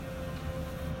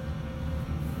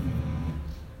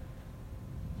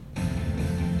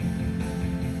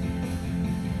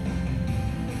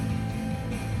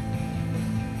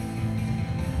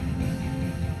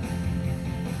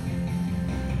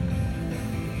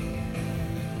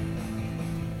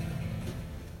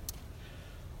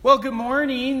Well, good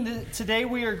morning. Today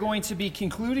we are going to be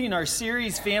concluding our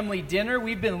series, Family Dinner.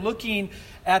 We've been looking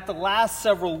at the last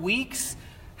several weeks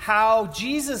how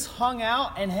Jesus hung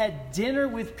out and had dinner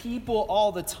with people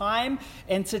all the time.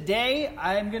 And today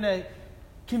I'm going to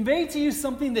convey to you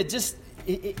something that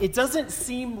it doesn't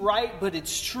seem right, but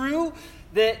it's true,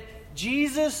 that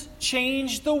Jesus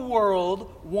changed the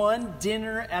world one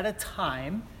dinner at a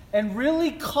time and really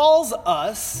calls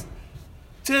us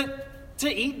to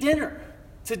eat dinner.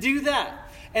 To do that.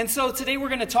 And so today we're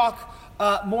going to talk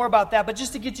more about that. But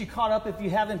just to get you caught up if you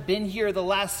haven't been here the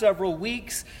last several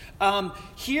weeks,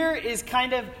 here is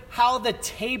kind of how the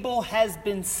table has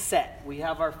been set. We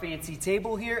have our fancy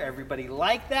table here. Everybody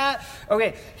like that?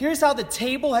 Okay, here's how the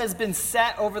table has been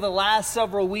set over the last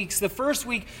several weeks. The first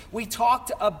week, we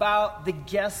talked about the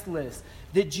guest list.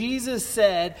 That Jesus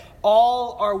said,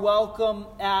 all are welcome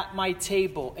at my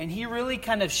table. And he really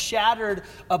kind of shattered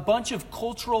a bunch of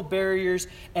cultural barriers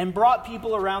and brought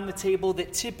people around the table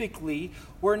that typically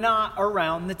were not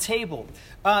around the table.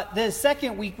 The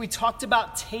second week, we talked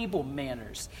about table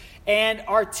manners. And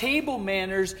our table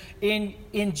manners in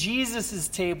Jesus'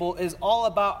 table is all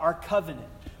about our covenant.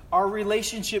 Our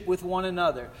relationship with one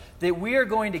another, that we are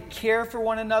going to care for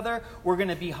one another, we're going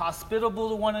to be hospitable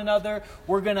to one another,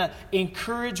 we're going to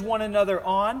encourage one another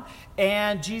on,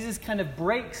 and Jesus kind of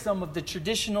breaks some of the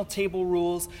traditional table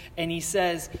rules, and he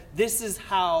says, this is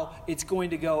how it's going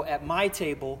to go at my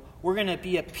table. We're going to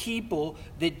be a people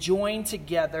that join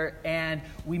together, and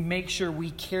we make sure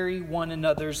we carry one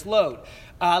another's load.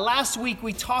 Last week,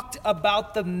 we talked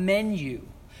about the menu.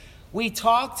 We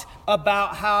talked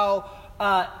about how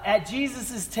at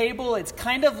Jesus' table, it's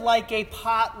kind of like a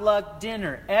potluck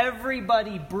dinner.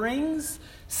 Everybody brings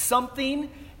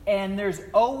something, and there's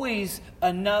always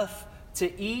enough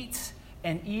to eat,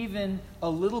 and even a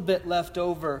little bit left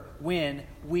over when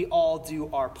we all do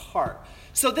our part.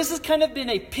 So this has kind of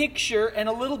been a picture and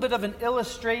a little bit of an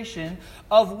illustration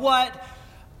of what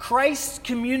Christ's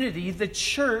community, the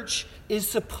church, is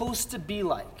supposed to be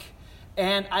like.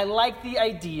 And I like the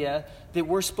idea that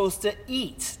we're supposed to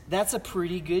eat. That's a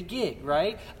pretty good gig,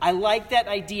 right? I like that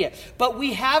idea. But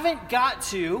we haven't got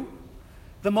to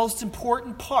the most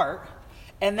important part,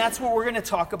 and that's what we're going to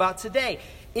talk about today.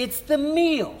 It's the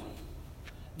meal,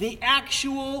 the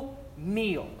actual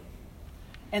meal.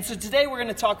 And so today we're going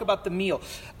to talk about the meal.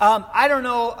 I don't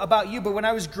know about you, but when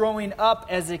I was growing up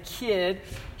as a kid,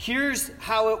 here's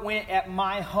how it went at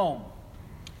my home.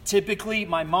 Typically,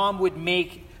 my mom would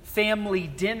make family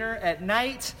dinner at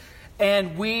night,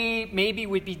 and we maybe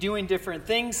would be doing different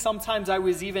things. Sometimes I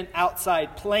was even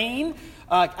outside playing.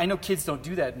 I know kids don't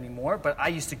do that anymore, but I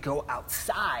used to go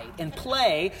outside and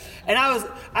play. And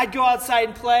I'd go outside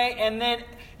and play, and then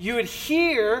you would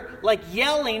hear like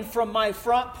yelling from my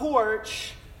front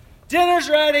porch, "Dinner's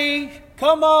ready,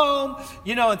 come home."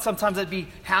 And sometimes I'd be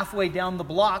halfway down the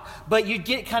block, but you'd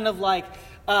get kind of like,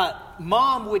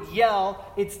 Mom would yell,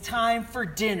 "It's time for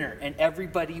dinner," and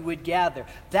everybody would gather.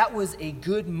 That was a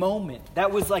good moment.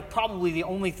 That was like probably the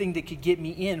only thing that could get me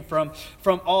in from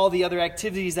all the other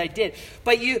activities I did.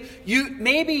 But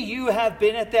maybe you have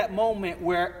been at that moment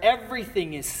where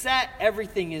everything is set,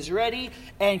 everything is ready,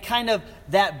 and kind of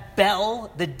that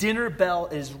bell, the dinner bell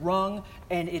is rung,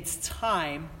 and it's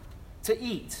time to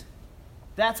eat.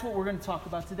 That's what we're going to talk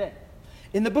about today.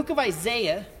 In the book of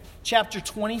Isaiah, chapter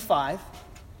 25,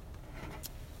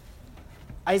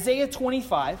 Isaiah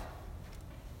 25,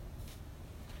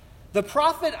 the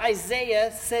prophet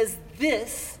Isaiah says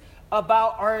this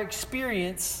about our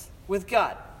experience with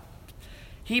God.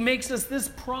 He makes us this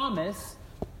promise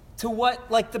to what,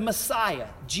 like the Messiah,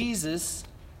 Jesus,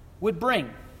 would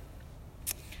bring.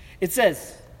 It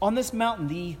says, "On this mountain,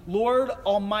 the Lord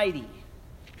Almighty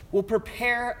will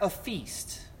prepare a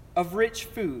feast of rich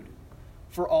food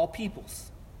for all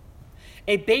peoples,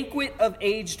 a banquet of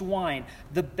aged wine,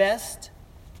 the best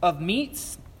of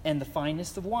meats and the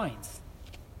finest of wines.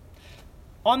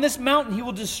 On this mountain he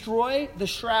will destroy the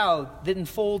shroud that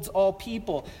enfolds all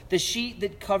people, the sheet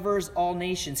that covers all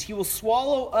nations. He will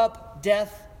swallow up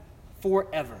death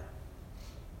forever.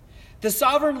 The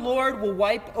sovereign Lord will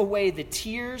wipe away the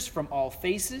tears from all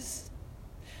faces.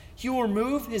 He will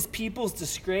remove his people's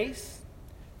disgrace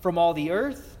from all the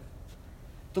earth.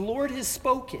 The Lord has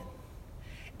spoken.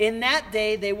 In that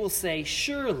day they will say,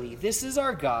 'Surely this is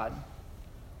our God.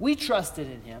 We trusted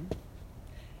in him,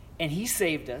 and he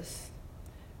saved us.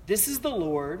 This is the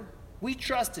Lord. We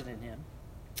trusted in him.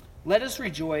 Let us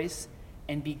rejoice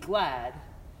and be glad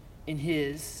in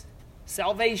his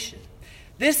salvation.'"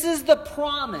 This is the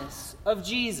promise of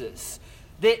Jesus,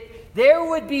 that there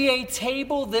would be a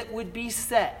table that would be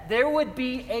set. There would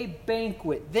be a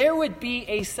banquet. There would be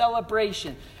a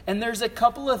celebration. And there's a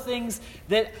couple of things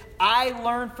that I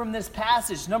learned from this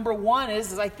passage. Number one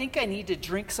is I think I need to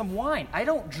drink some wine. I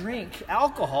don't drink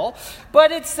alcohol,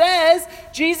 but it says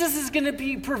Jesus is going to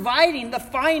be providing the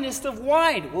finest of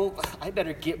wine. Well, I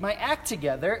better get my act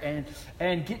together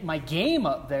and get my game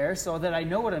up there so that I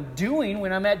know what I'm doing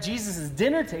when I'm at Jesus'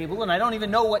 dinner table and I don't even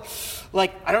know what,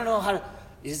 I don't know how to,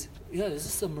 is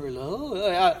this a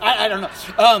Merlot? I don't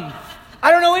know.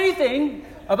 I don't know anything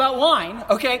about wine,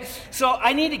 okay? So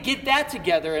I need to get that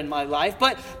together in my life.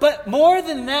 But more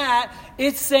than that,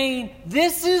 it's saying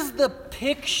this is the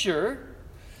picture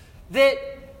that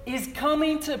is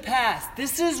coming to pass.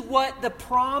 This is what the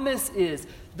promise is.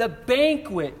 The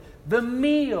banquet, the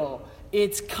meal,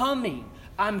 it's coming.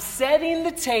 I'm setting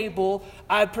the table.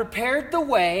 I've prepared the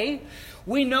way.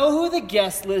 We know who the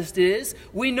guest list is.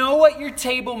 We know what your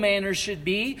table manners should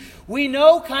be. We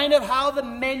know kind of how the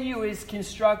menu is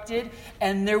constructed.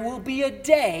 And there will be a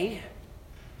day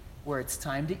where it's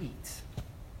time to eat.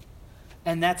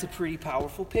 And that's a pretty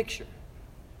powerful picture.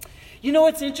 You know,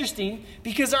 it's interesting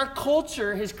because our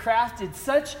culture has crafted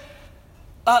such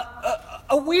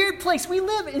a weird place. We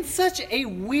live in such a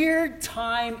weird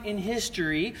time in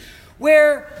history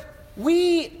where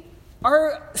we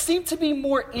seem to be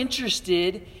more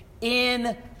interested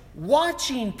in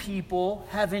watching people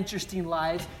have interesting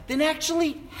lives than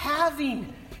actually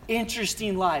having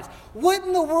interesting lives. What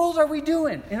in the world are we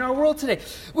doing in our world today?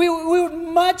 We would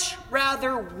much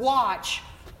rather watch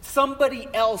somebody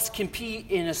else compete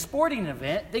in a sporting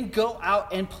event than go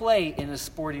out and play in a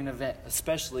sporting event,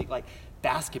 especially like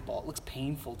basketball. It looks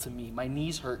painful to me. My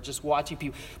knees hurt just watching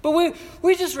people. But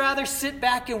we just rather sit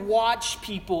back and watch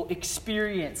people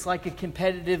experience like a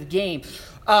competitive game.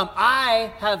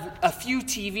 I have a few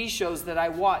TV shows that I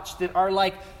watch that are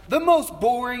like the most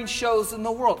boring shows in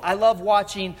the world. I love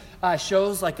watching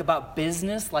shows like about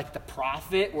business, like The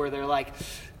Profit, where they're like,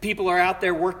 people are out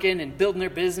there working and building their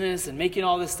business and making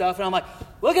all this stuff. And I'm like,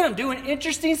 look at them doing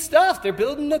interesting stuff. They're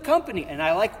building a company. And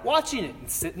I like watching it and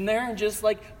sitting there and just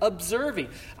like observing.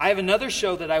 I have another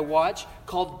show that I watch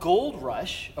called Gold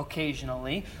Rush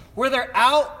occasionally, where they're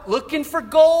out looking for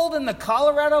gold in the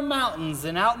Colorado mountains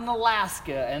and out in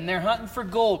Alaska, and they're hunting for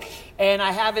gold. And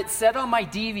I have it set on my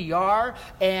DVR,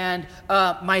 and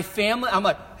my family, I'm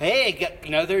like, hey, got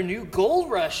another new Gold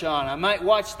Rush on. I might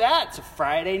watch that. It's a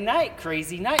Friday night,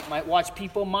 crazy night. Might watch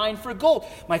people mine for gold.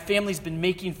 My family's been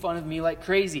making fun of me like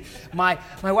crazy. My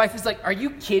wife is like, are you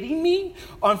kidding me?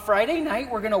 On Friday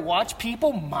night, we're going to watch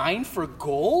people mine for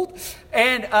gold?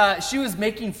 And she was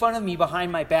making fun of me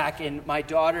behind my back, and my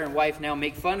daughter and wife now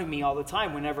make fun of me all the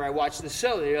time whenever I watch the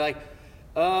show. They're like,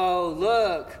 oh,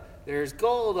 look, there's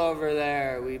gold over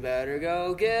there. We better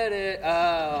go get it.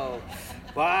 Oh,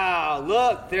 wow,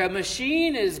 look, their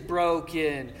machine is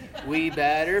broken. We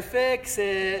better fix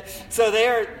it. So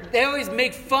they always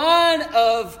make fun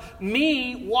of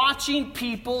me watching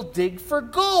people dig for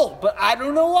gold. But I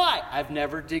don't know why. I've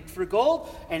never digged for gold,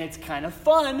 and it's kind of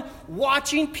fun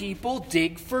watching people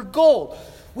dig for gold.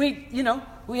 We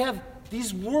have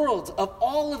these worlds of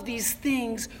all of these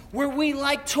things where we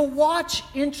like to watch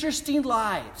interesting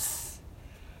lives,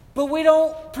 but we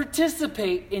don't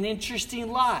participate in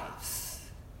interesting lives.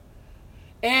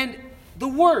 And the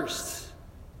worst,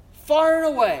 far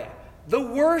and away, the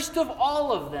worst of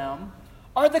all of them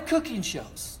are the cooking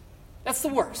shows. That's the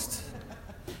worst.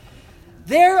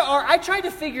 I tried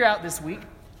to figure out this week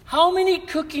how many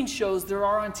cooking shows there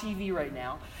are on TV right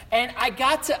now. And I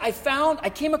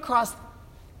came across,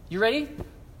 you ready?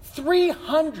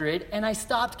 300, and I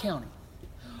stopped counting.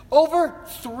 Over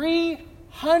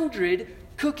 300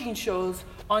 cooking shows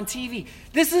on TV.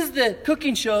 This is the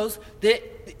cooking shows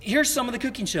here's some of the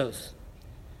cooking shows.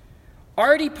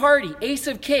 Artie Party, Ace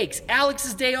of Cakes,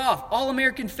 Alex's Day Off,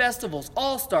 All-American Festivals,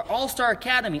 All-Star, All-Star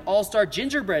Academy, All-Star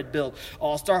Gingerbread Build,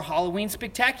 All-Star Halloween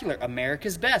Spectacular,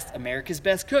 America's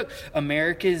Best Cook,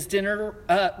 America's Dinner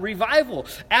Revival,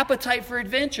 Appetite for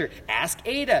Adventure, Ask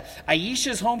Ada,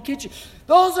 Aisha's Home Kitchen.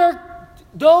 Those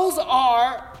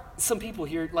are some people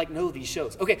here know these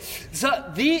shows. Okay,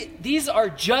 so these are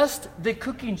just the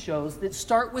cooking shows that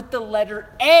start with the letter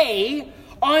A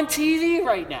on TV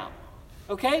right now.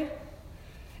 Okay?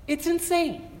 It's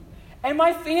insane. And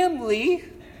my family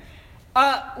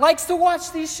likes to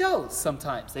watch these shows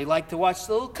sometimes. They like to watch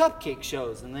the little cupcake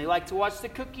shows, and they like to watch the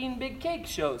cooking big cake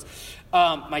shows.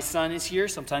 My son is here.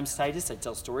 Sometimes, Titus, I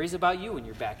tell stories about you when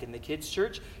you're back in the kids'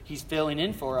 church. He's filling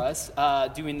in for us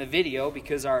doing the video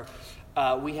because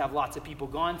we have lots of people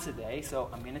gone today. So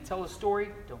I'm going to tell a story.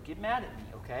 Don't get mad at me,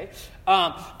 okay?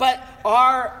 But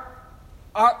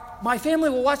My family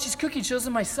will watch these cooking shows,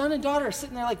 and my son and daughter are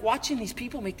sitting there like watching these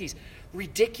people make these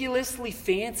ridiculously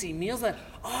fancy meals. That,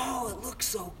 oh, it looks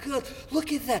so good.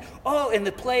 Look at that. Oh, and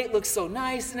the plate looks so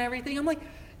nice and everything. I'm like,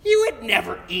 you would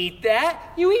never eat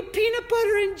that. You eat peanut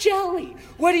butter and jelly.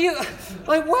 What are you,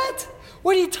 like what?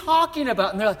 What are you talking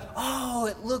about? And they're like, oh,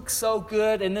 it looks so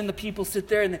good. And then the people sit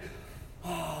there and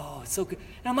oh, it's so good.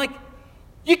 And I'm like,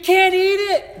 you can't eat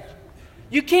it.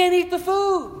 You can't eat the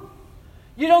food.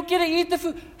 You don't get to eat the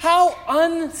food. How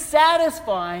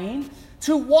unsatisfying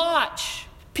to watch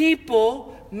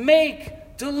people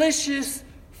make delicious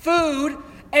food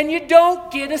and you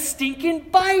don't get a stinking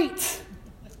bite.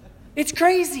 It's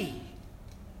crazy.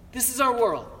 This is our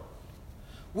world.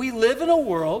 We live in a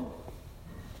world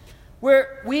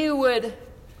where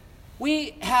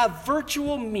we have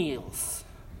virtual meals.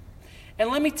 And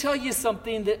let me tell you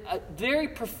something that very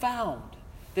profound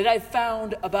that I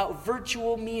found about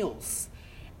virtual meals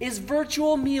is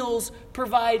virtual meals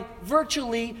provide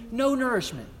virtually no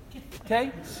nourishment.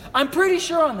 Okay? I'm pretty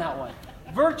sure on that one.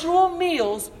 Virtual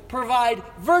meals provide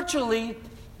virtually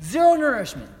zero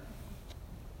nourishment.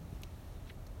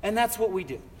 And that's what we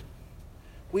do.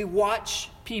 We watch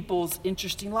people's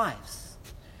interesting lives.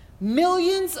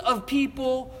 Millions of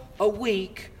people a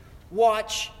week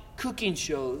watch cooking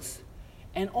shows,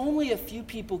 and only a few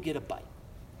people get a bite.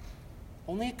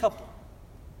 Only a couple.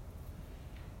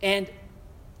 And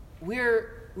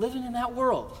we're living in that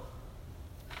world.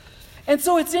 And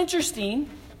so it's interesting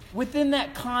within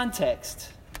that context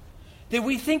that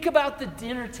we think about the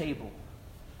dinner table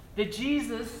that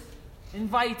Jesus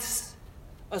invites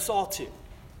us all to.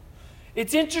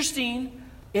 It's interesting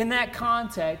in that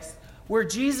context where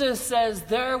Jesus says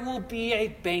there will be a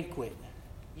banquet.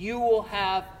 You will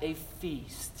have a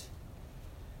feast.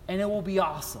 And it will be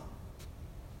awesome.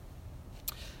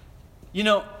 You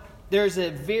know, there's a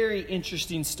very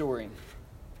interesting story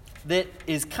that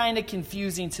is kind of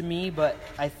confusing to me, but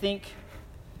I think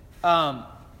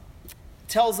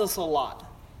tells us a lot.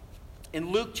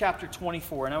 In Luke chapter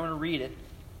 24, and I want to read it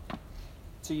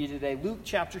to you today. Luke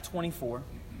chapter 24.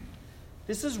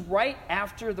 This is right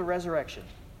after the resurrection.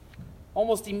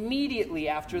 Almost immediately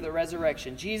after the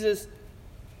resurrection. Jesus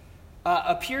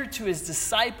appeared to his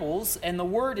disciples, and the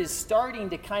word is starting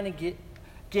to kind of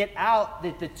get out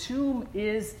that the tomb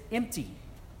is empty.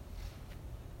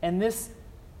 And this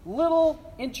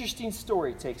little interesting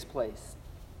story takes place.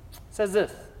 It says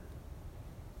this.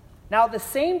 Now the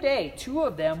same day, two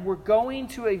of them were going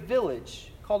to a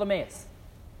village called Emmaus,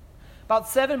 about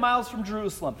 7 miles from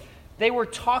Jerusalem. They were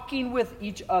talking with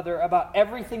each other about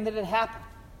everything that had happened.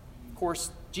 Of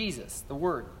course, Jesus, the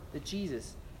word that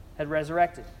Jesus had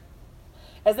resurrected.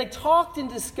 As they talked and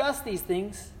discussed these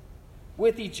things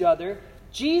with each other,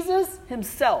 Jesus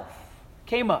himself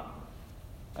came up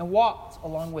and walked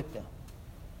along with them.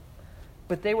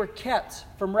 But they were kept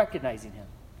from recognizing him.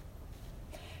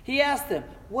 He asked them,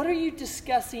 "What are you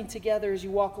discussing together as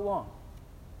you walk along?"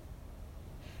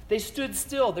 They stood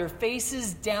still, their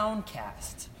faces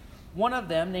downcast. One of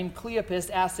them, named Cleopas,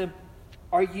 asked him,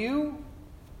 Are you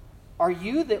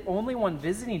the only one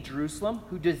visiting Jerusalem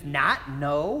who does not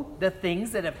know the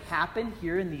things that have happened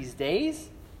here in these days?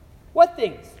 What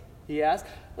things? He asked.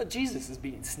 Well, Jesus is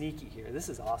being sneaky here. This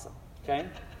is awesome. Okay?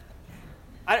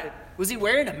 Was he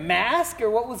wearing a mask or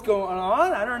what was going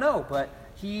on? I don't know. But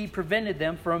he prevented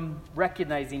them from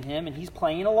recognizing him, and he's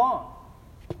playing along.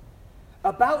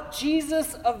 About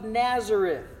Jesus of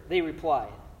Nazareth, they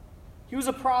replied. He was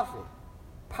a prophet,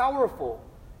 powerful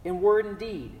in word and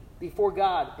deed before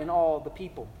God and all the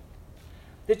people.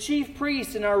 The chief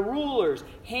priests and our rulers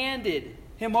handed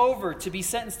him over to be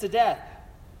sentenced to death,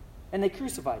 and they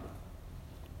crucified him.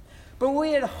 But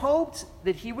we had hoped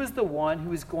that he was the one who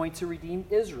was going to redeem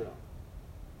Israel.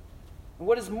 And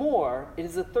what is more, it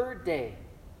is the third day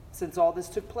since all this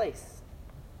took place.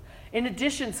 In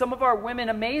addition, some of our women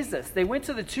amazed us. They went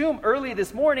to the tomb early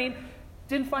this morning,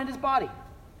 didn't find his body.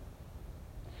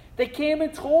 They came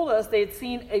and told us they had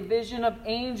seen a vision of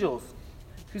angels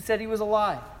who said he was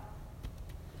alive.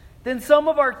 Then some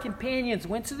of our companions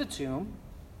went to the tomb,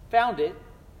 found it,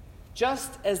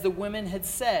 just as the women had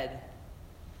said,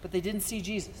 but they didn't see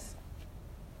Jesus.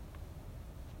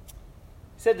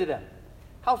 He said to them,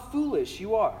 "How foolish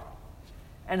you are,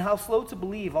 and how slow to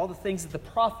believe all the things that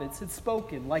the prophets had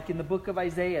spoken, like in the book of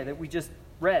Isaiah that we just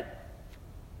read.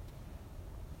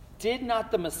 Did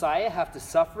not the Messiah have to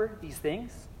suffer these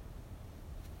things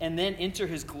and then enter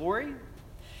his glory?"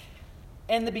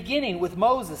 In the beginning, with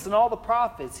Moses and all the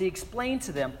prophets, he explained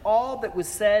to them all that was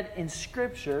said in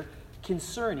Scripture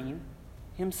concerning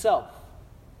himself.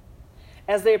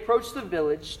 As they approached the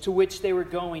village to which they were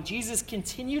going, Jesus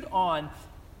continued on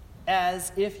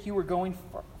as if he were going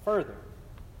further.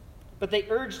 But they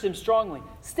urged him strongly,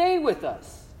 "Stay with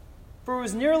us, for it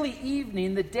was nearly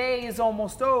evening, the day is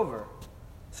almost over."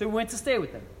 So he went to stay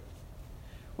with them.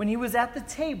 When he was at the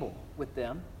table with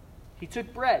them, he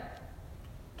took bread,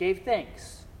 gave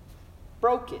thanks,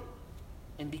 broke it,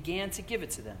 and began to give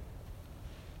it to them.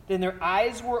 Then their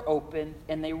eyes were opened,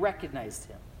 and they recognized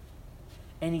him,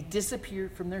 and he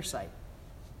disappeared from their sight.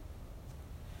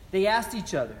 They asked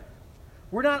each other,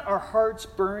 "Were not our hearts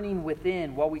burning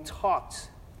within while he talked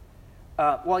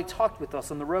with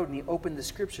us on the road and he opened the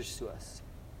scriptures to us?"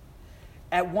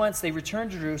 At once they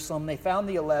returned to Jerusalem. They found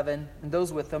the 11 and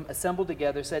those with them assembled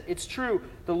together, said, "It's true,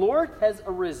 the Lord has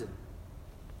arisen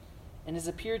and has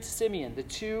appeared to Simeon." The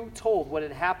two told what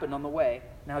had happened on the way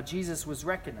and how Jesus was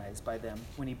recognized by them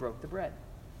when he broke the bread.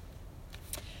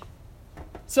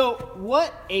 So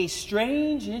what a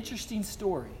strange, interesting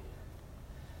story.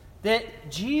 That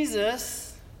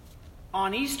Jesus,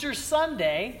 on Easter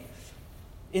Sunday,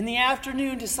 in the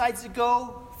afternoon, decides to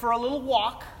go for a little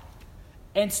walk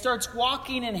and starts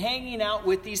walking and hanging out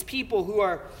with these people who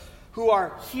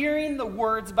are hearing the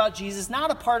words about Jesus, not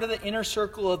a part of the inner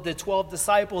circle of the 12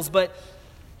 disciples, but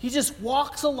he just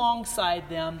walks alongside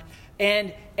them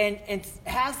and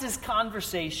has this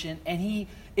conversation, and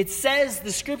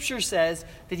the scripture says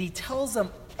that he tells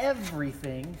them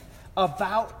everything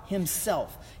about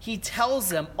himself. He tells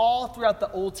them all throughout the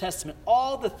Old Testament,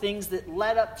 all the things that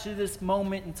led up to this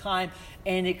moment in time,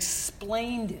 and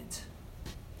explained it.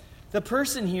 The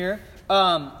person here,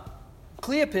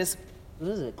 Cleopas,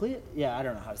 what is it? Yeah, I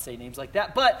don't know how to say names like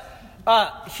that, but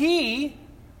he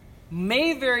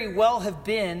may very well have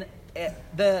been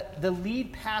the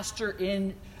lead pastor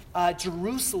in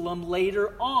Jerusalem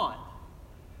later on.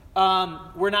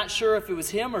 We're not sure if it was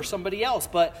him or somebody else,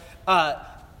 but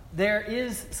there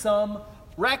is some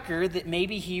record that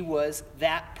maybe he was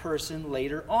that person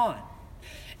later on.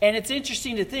 And it's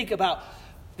interesting to think about.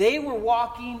 They were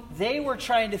walking, they were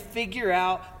trying to figure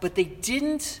out, but they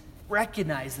didn't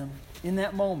recognize him in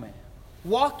that moment.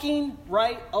 Walking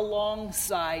right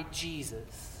alongside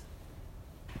Jesus.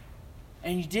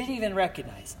 And you didn't even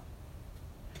recognize him.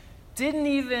 Didn't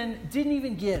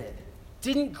even get it.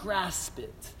 Didn't grasp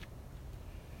it.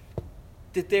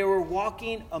 That they were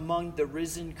walking among the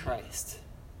risen Christ.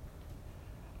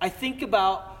 I think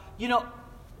about,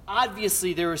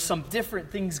 obviously there were some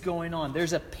different things going on.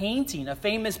 There's a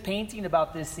famous painting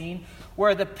about this scene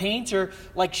where the painter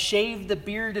shaved the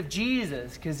beard of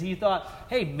Jesus because he thought,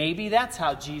 hey, maybe that's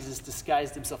how Jesus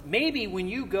disguised himself. Maybe when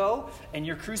you go and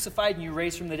you're crucified and you're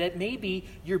raised from the dead, maybe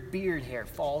your beard hair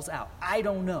falls out. I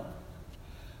don't know.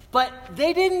 But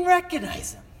they didn't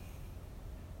recognize him.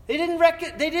 They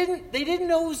didn't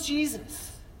know it was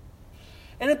Jesus.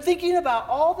 And I'm thinking about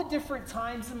all the different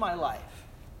times in my life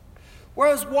where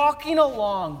I was walking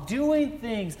along, doing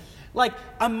things,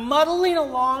 I'm muddling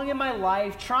along in my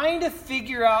life, trying to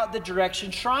figure out the direction,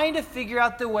 trying to figure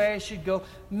out the way I should go,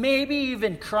 maybe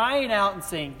even crying out and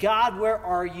saying, "God, where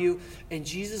are you?" And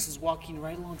Jesus is walking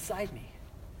right alongside me.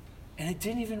 And I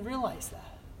didn't even realize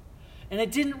that. And I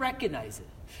didn't recognize it.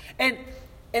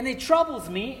 And it troubles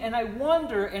me, and I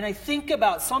wonder, and I think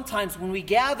about sometimes when we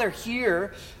gather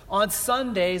here on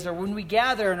Sundays, or when we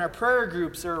gather in our prayer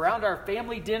groups, or around our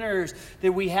family dinners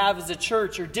that we have as a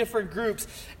church, or different groups,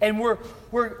 and we're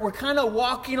kind of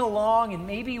walking along, and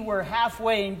maybe we're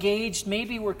halfway engaged,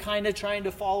 maybe we're kind of trying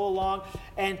to follow along,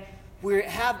 and we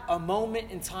have a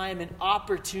moment in time, an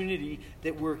opportunity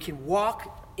that we can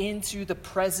walk into the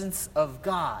presence of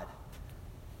God,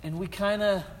 and we kind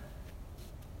of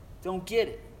don't get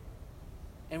it.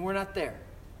 And we're not there.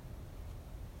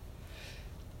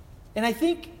 And I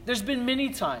think there's been many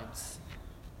times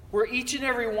where each and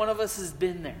every one of us has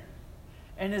been there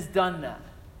and has done that.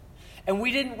 And we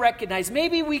didn't recognize.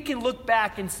 Maybe we can look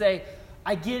back and say,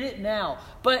 I get it now.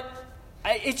 But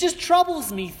it just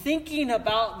troubles me thinking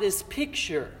about this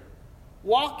picture,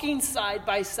 walking side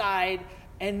by side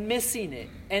and missing it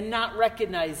and not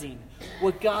recognizing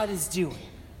what God is doing.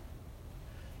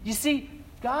 You see,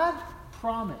 God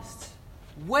promised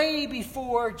way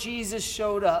before Jesus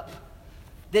showed up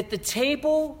that the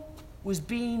table was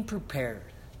being prepared.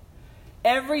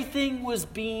 Everything was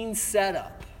being set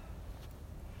up.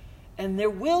 And there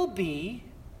will be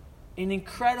an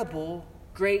incredible,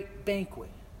 great banquet.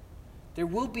 There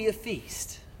will be a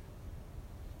feast.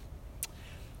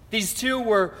 These two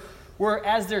were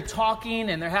as they're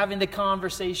talking and they're having the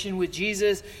conversation with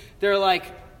Jesus, they're like,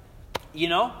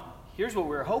 here's what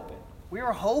we were hoping. We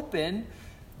were hoping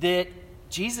that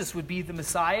Jesus would be the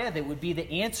Messiah, that would be the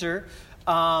answer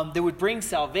that would bring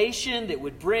salvation, that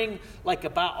would bring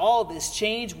about all this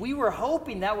change. We were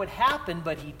hoping that would happen,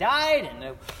 but he died,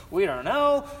 and we don't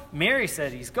know. Mary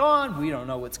said he's gone. We don't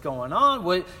know what's going on.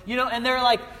 And they're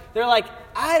like,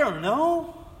 I don't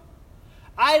know.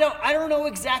 I don't know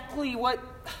exactly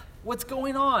what's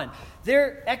going on.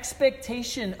 Their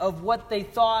expectation of what they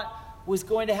thought was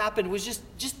going to happen was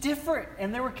just different,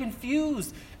 and they were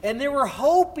confused, and they were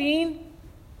hoping,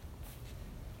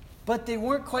 but they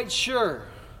weren't quite sure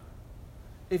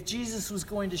if Jesus was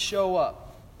going to show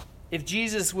up, if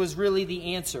Jesus was really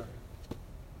the answer.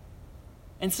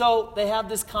 And so they have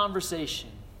this conversation,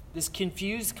 this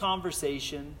confused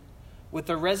conversation with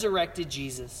the resurrected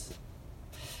Jesus.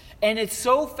 And it's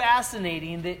so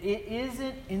fascinating that it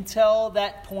isn't until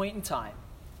that point in time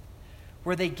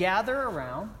where they gather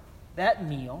around that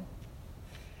meal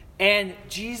and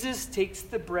Jesus takes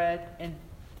the bread and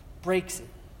breaks it.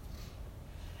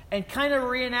 And kind of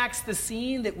reenacts the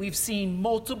scene that we've seen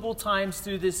multiple times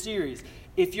through this series.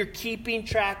 If you're keeping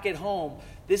track at home,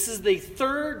 this is the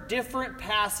third different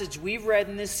passage we've read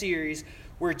in this series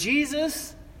where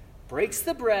Jesus breaks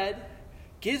the bread,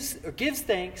 gives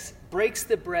thanks, breaks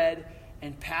the bread,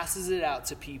 and passes it out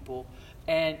to people.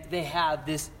 And they have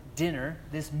this dinner,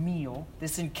 this meal,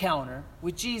 this encounter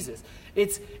with Jesus.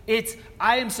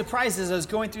 I am surprised as I was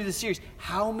going through the series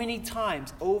how many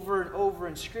times over and over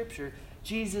in Scripture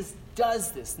Jesus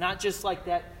does this, not just like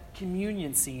that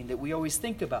communion scene that we always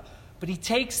think about. But he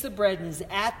takes the bread and is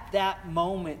at that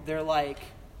moment, they're like,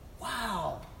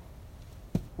 wow,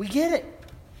 we get it.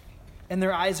 And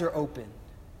their eyes are open.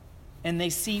 And they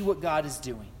see what God is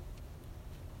doing.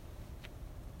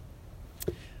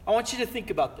 I want you to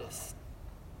think about this.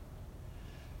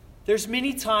 There's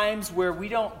many times where we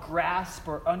don't grasp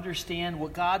or understand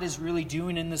what God is really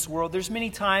doing in this world. There's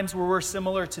many times where we're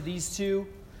similar to these two,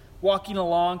 walking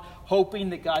along,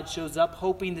 hoping that God shows up,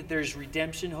 hoping that there's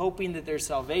redemption, hoping that there's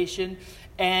salvation,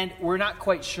 and we're not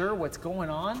quite sure what's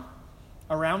going on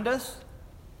around us.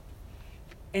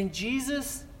 And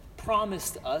Jesus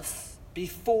promised us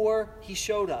before he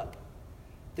showed up,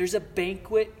 there's a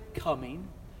banquet coming,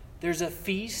 there's a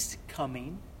feast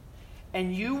coming,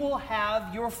 and you will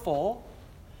have your full,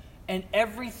 and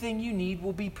everything you need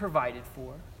will be provided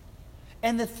for.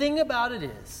 And the thing about it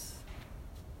is,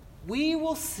 we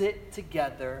will sit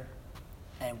together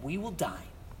and we will dine.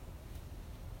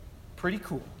 Pretty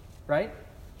cool, right?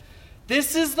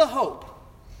 This is the hope.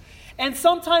 And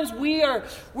sometimes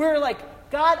we're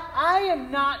like, God, I am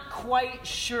not quite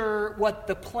sure what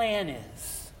the plan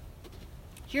is.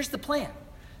 Here's the plan.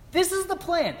 This is the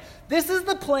plan. This is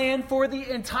the plan for the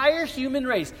entire human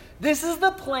race. This is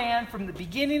the plan from the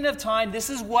beginning of time. This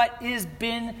is what has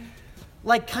been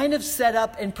kind of set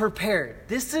up and prepared.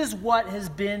 This is what has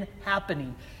been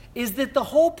happening. Is that the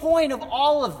whole point of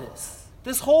all of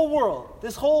this whole world,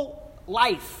 this whole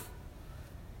life,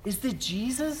 is that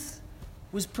Jesus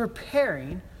was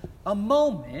preparing a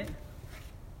moment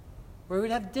where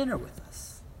we'd have dinner with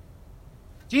us.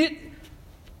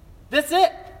 That's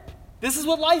it. This is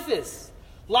what life is.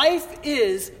 Life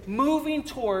is moving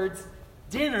towards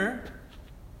dinner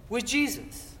with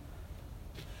Jesus.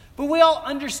 But we all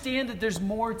understand that there's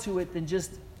more to it than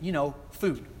just,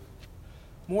 food.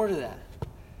 More to that.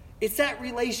 It's that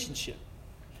relationship.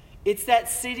 It's that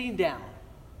sitting down.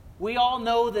 We all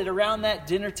know that around that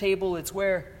dinner table, it's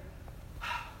where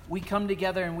we come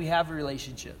together and we have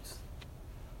relationships.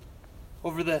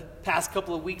 Over the past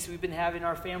couple of weeks, we've been having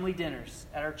our family dinners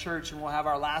at our church, and we'll have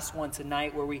our last one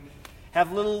tonight where we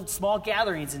have little small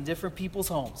gatherings in different people's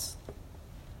homes.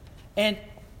 And,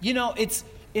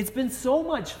 it's been so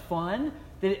much fun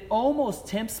that it almost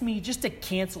tempts me just to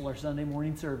cancel our Sunday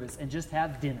morning service and just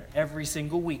have dinner every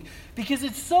single week. Because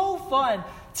it's so fun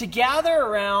to gather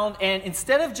around and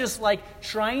instead of just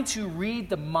trying to read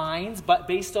the minds, but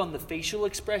based on the facial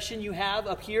expression you have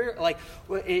up here,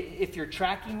 if you're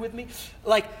tracking with me,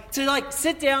 to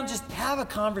sit down, just have a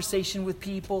conversation with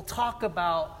people, talk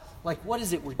about what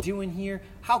is it we're doing here?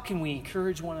 How can we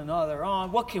encourage one another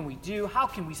on? What can we do? How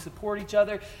can we support each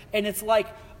other? And it's like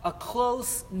a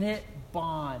close-knit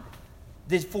bond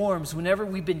that forms whenever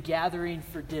we've been gathering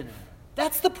for dinner.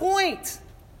 That's the point.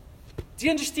 Do you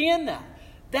understand that?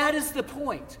 That is the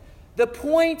point. The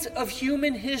point of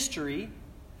human history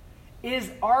is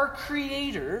our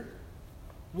Creator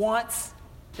wants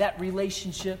that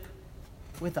relationship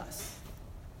with us.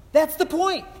 That's the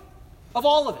point of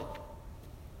all of it.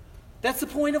 That's the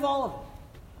point of all of it.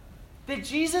 That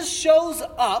Jesus shows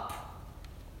up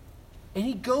and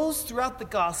he goes throughout the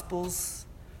Gospels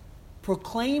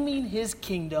proclaiming his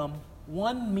kingdom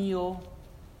one meal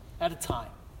at a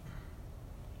time.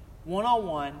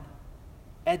 One-on-one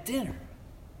at dinner.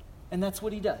 And that's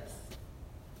what he does.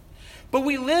 But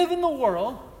we live in the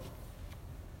world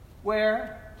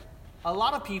where a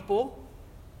lot of people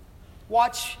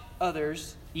watch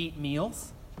others eat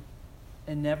meals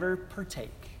and never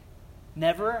partake,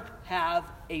 never have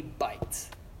a bite.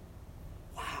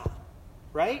 Wow,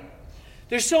 right?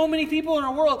 There's so many people in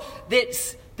our world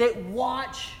that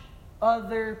watch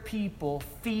other people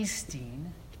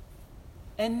feasting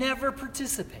and never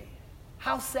participate.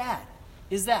 How sad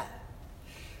is that?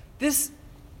 This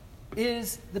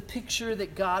is the picture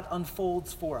that God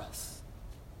unfolds for us.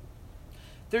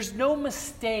 There's no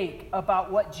mistake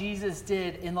about what Jesus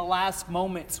did in the last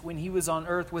moments when he was on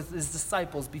earth with his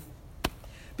disciples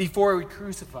before he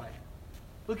crucified.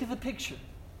 Look at the picture.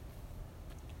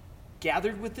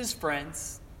 Gathered with his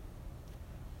friends,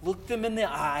 looked them in the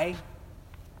eye,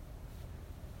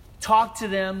 talked to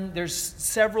them. There's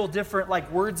several different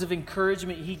words of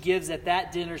encouragement he gives at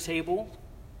that dinner table.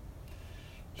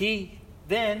 He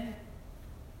then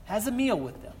has a meal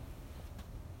with them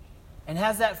and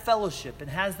has that fellowship and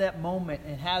has that moment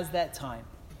and has that time.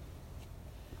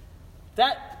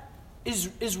 That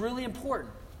is really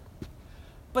important.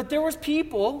 But there was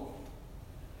people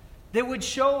that would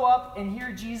show up and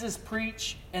hear Jesus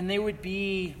preach, and they would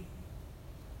be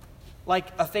like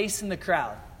a face in the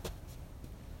crowd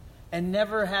and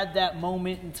never had that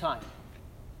moment in time.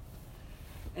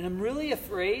 And I'm really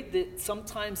afraid that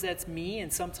sometimes that's me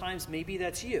and sometimes maybe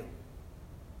that's you.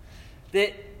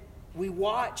 That we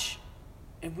watch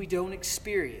and we don't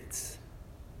experience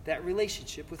that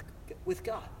relationship with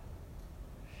God.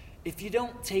 If you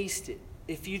don't taste it,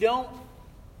 if you don't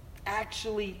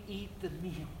actually eat the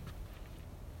meal,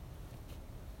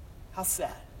 how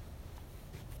sad.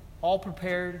 All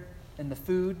prepared and the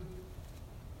food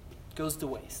goes to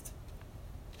waste.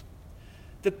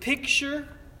 The picture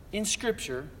in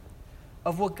Scripture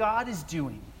of what God is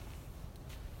doing.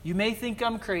 You may think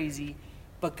I'm crazy,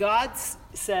 but God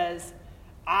says,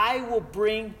 I will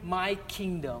bring my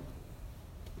kingdom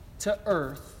to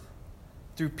earth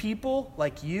through people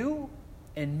like you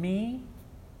and me.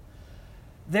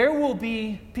 There will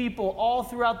be people all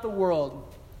throughout the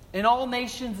world, in all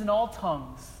nations and all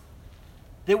tongues,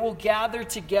 that will gather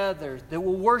together, that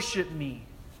will worship me,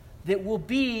 that will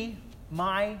be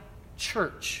my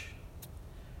church.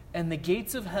 And the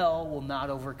gates of hell will not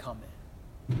overcome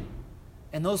it.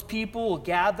 And those people will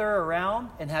gather around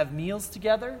and have meals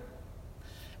together.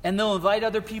 And they'll invite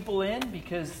other people in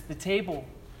because the table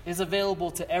is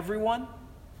available to everyone.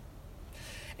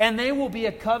 And they will be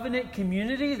a covenant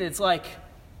community that's like,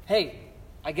 hey,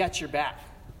 I got your back.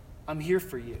 I'm here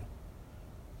for you.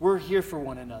 We're here for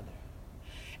one another.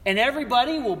 And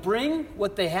everybody will bring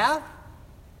what they have.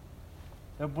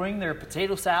 They'll bring their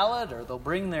potato salad or they'll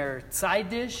bring their side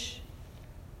dish.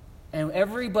 And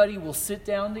everybody will sit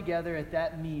down together at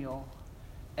that meal.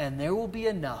 And there will be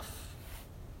enough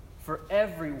for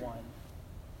everyone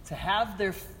to have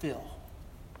their fill.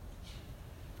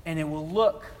 And it will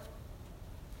look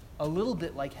a little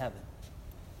bit like heaven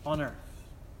on earth.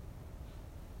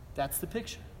 That's the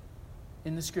picture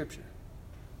in the Scripture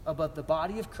about the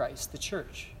body of Christ, the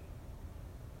church,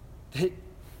 that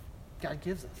God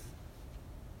gives us.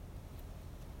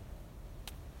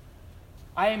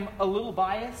 I am a little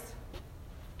biased,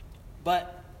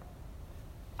 but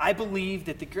I believe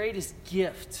that the greatest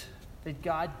gift that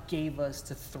God gave us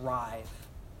to thrive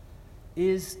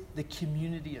is the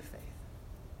community of faith.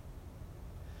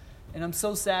 And I'm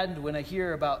so saddened when I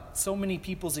hear about so many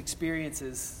people's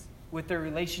experiences with their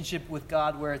relationship with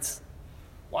God, where it's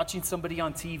watching somebody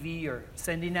on TV or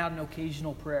sending out an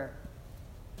occasional prayer.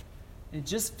 And it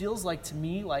just feels like, to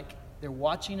me, like they're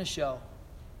watching a show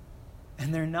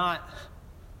and they're not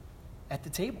at the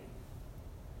table.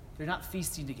 They're not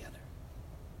feasting together.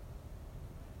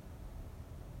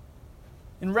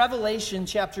 In Revelation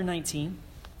chapter 19,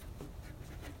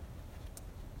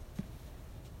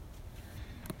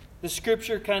 the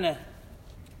Scripture kind of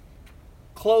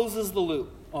closes the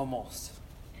loop almost.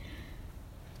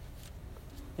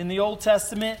 In the Old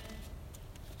Testament,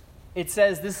 it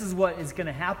says this is what is going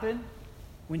to happen.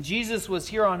 When Jesus was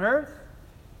here on earth,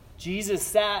 Jesus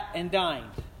sat and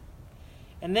dined.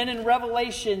 And then in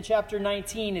Revelation chapter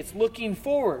 19, it's looking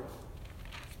forward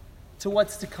to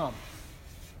what's to come.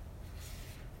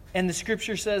 And the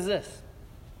Scripture says this: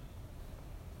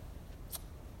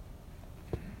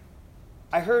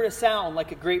 I heard a sound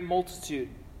like a great multitude,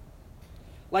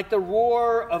 like the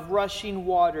roar of rushing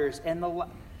waters, and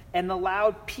the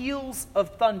loud peals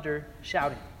of thunder,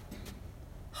 shouting,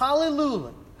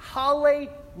 Hallelujah!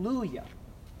 Hallelujah!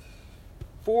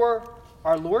 For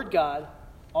our Lord God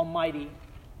Almighty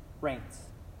reigns.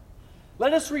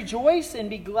 Let us rejoice and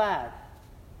be glad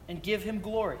and give him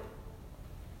glory.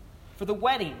 For the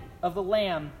wedding of the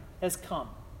Lamb has come,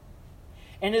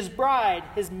 and his bride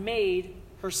has made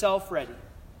herself ready.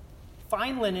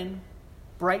 Fine linen,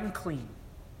 bright and clean,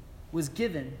 was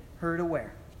given her to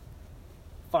wear.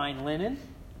 Fine linen,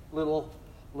 little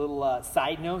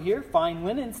side note here, fine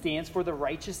linen stands for the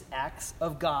righteous acts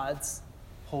of God's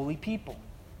holy people.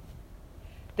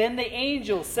 Then the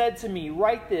angel said to me,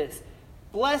 write this,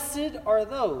 blessed are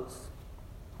those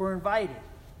who are invited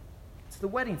to the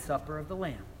wedding supper of the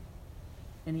Lamb.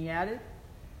 And he added,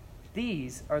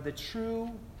 these are the true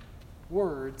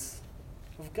words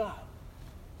of God.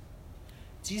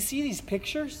 Do you see these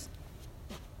pictures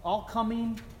all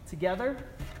coming together?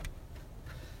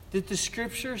 That the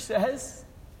scripture says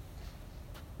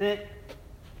that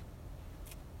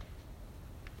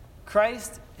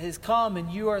Christ has come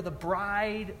and you are the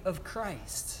bride of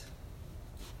Christ.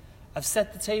 I've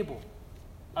set the table.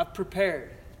 I've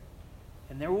prepared.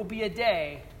 And there will be a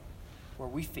day where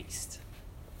we feast,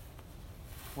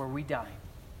 where we dine.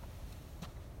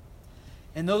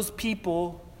 And those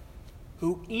people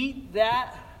who eat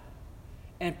that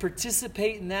and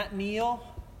participate in that meal,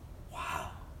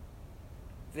 wow,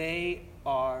 they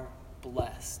are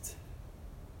blessed.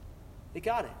 They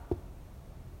got it.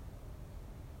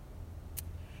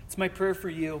 It's my prayer for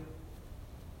you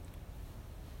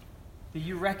that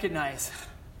you recognize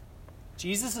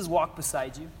Jesus has walked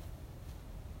beside you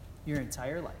your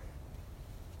entire life.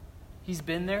 He's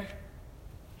been there.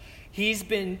 He's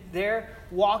been there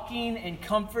walking and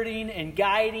comforting and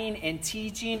guiding and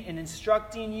teaching and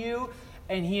instructing you.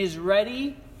 And he is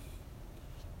ready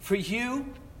for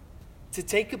you to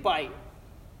take a bite,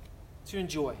 to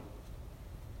enjoy.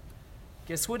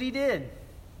 Guess what he did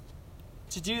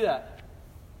to do that?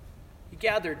 He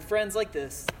gathered friends like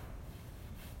this,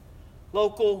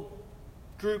 local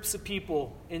groups of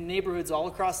people in neighborhoods all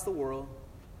across the world,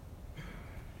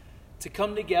 to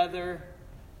come together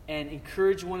and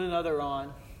encourage one another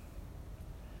on.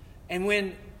 And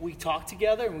when we talk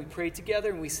together and we pray together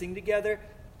and we sing together,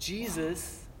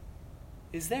 Jesus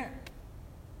is there.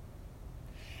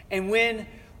 And when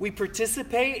we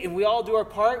participate and we all do our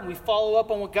part and we follow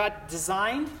up on what God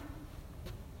designed,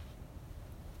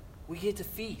 we get to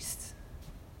feast.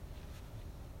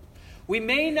 We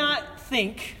may not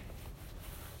think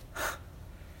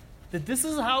that this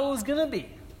is how it was going to be.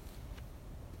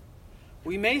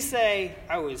 We may say,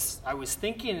 I was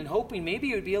thinking and hoping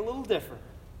maybe it would be a little different.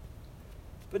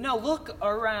 But now look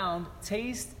around,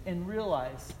 taste, and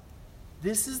realize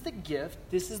this is the gift,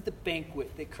 this is the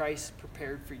banquet that Christ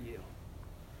prepared for you.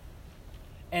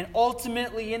 And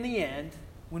ultimately, in the end,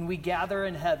 when we gather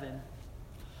in heaven,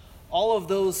 all of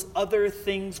those other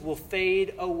things will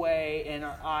fade away and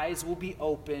our eyes will be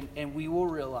open and we will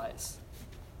realize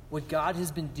what God has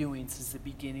been doing since the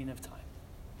beginning of time.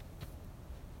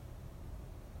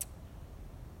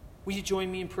 Will you join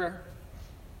me in prayer?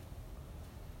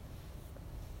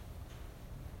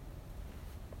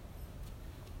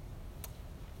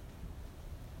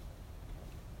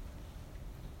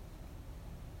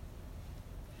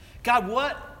 God,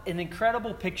 what an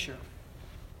incredible picture.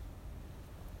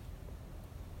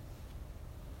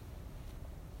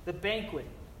 The banquet,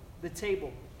 the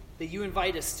table that you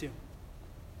invite us to.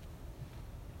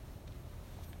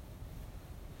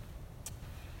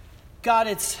 God,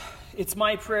 it's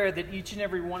my prayer that each and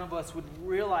every one of us would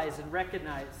realize and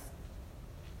recognize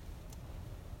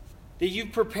that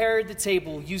you've prepared the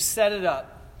table, you set it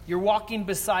up, you're walking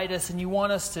beside us, and you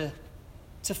want us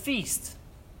to feast.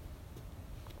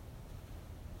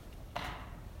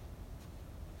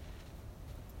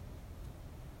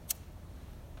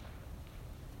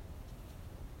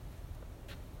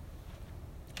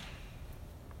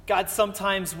 God,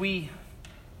 sometimes we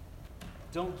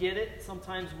don't get it.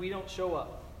 Sometimes we don't show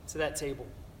up to that table.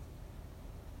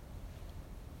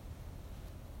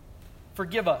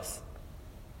 Forgive us.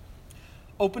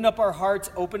 Open up our hearts,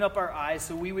 open up our eyes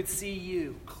so we would see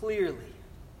you clearly.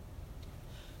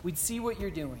 We'd see what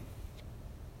you're doing.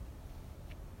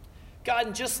 God,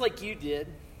 and just like you did,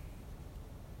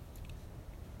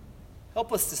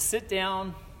 help us to sit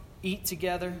down, eat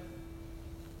together,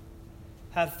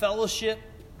 have fellowship,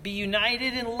 be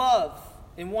united in love,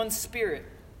 in one spirit.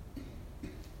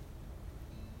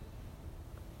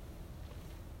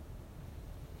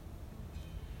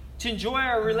 To enjoy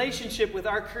our relationship with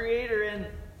our Creator and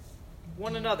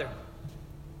one another.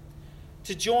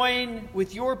 To join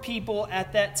with your people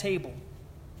at that table.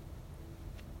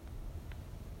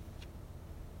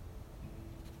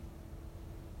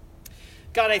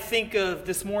 God, I think of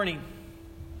this morning,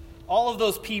 all of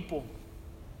those people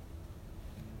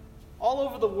all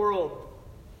over the world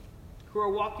who are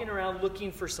walking around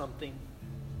looking for something.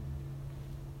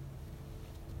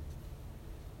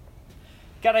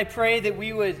 God, I pray that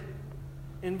we would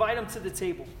invite them to the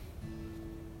table.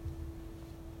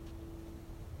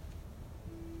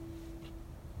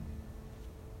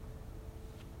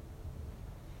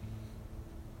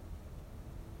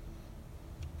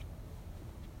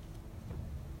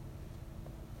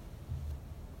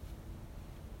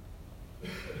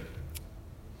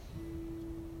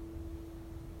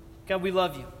 God, we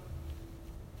love you.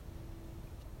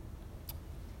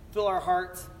 Fill our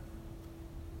hearts.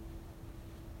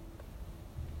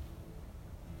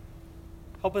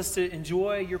 Help us to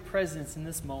enjoy your presence in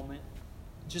this moment.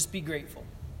 Just be grateful.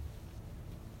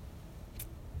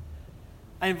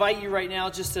 I invite you right now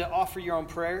just to offer your own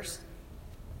prayers.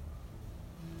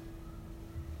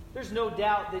 There's no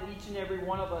doubt that each and every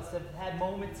one of us have had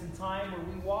moments in time where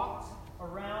we walked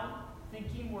around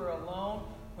thinking we're alone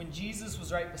when Jesus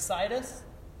was right beside us.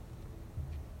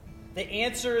 The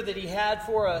answer that he had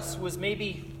for us was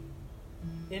maybe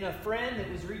in a friend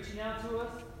that was reaching out to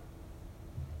us.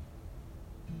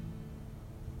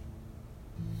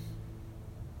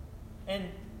 And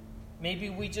maybe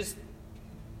we just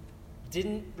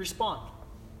didn't respond.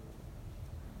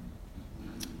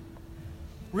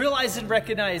 Realize and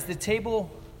recognize the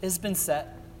table has been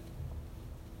set.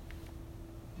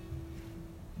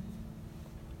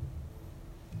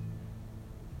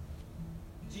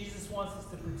 Jesus wants us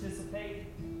to participate,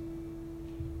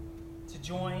 to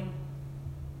join,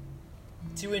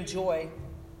 to enjoy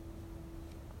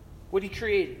what he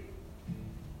created.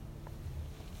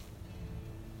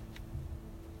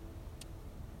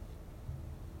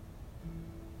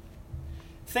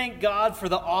 Thank God for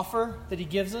the offer that he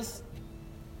gives us.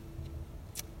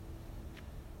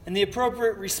 And the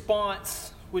appropriate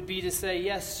response would be to say,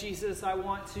 yes, Jesus, I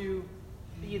want to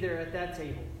be there at that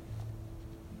table.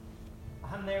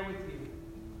 I'm there with you.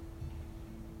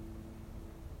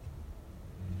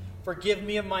 Forgive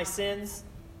me of my sins.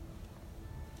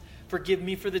 Forgive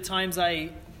me for the times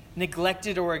I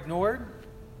neglected or ignored.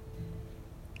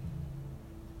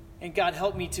 And God,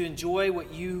 help me to enjoy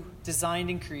what you designed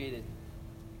and created.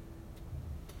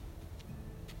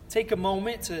 Take a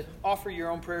moment to offer your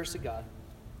own prayers to God.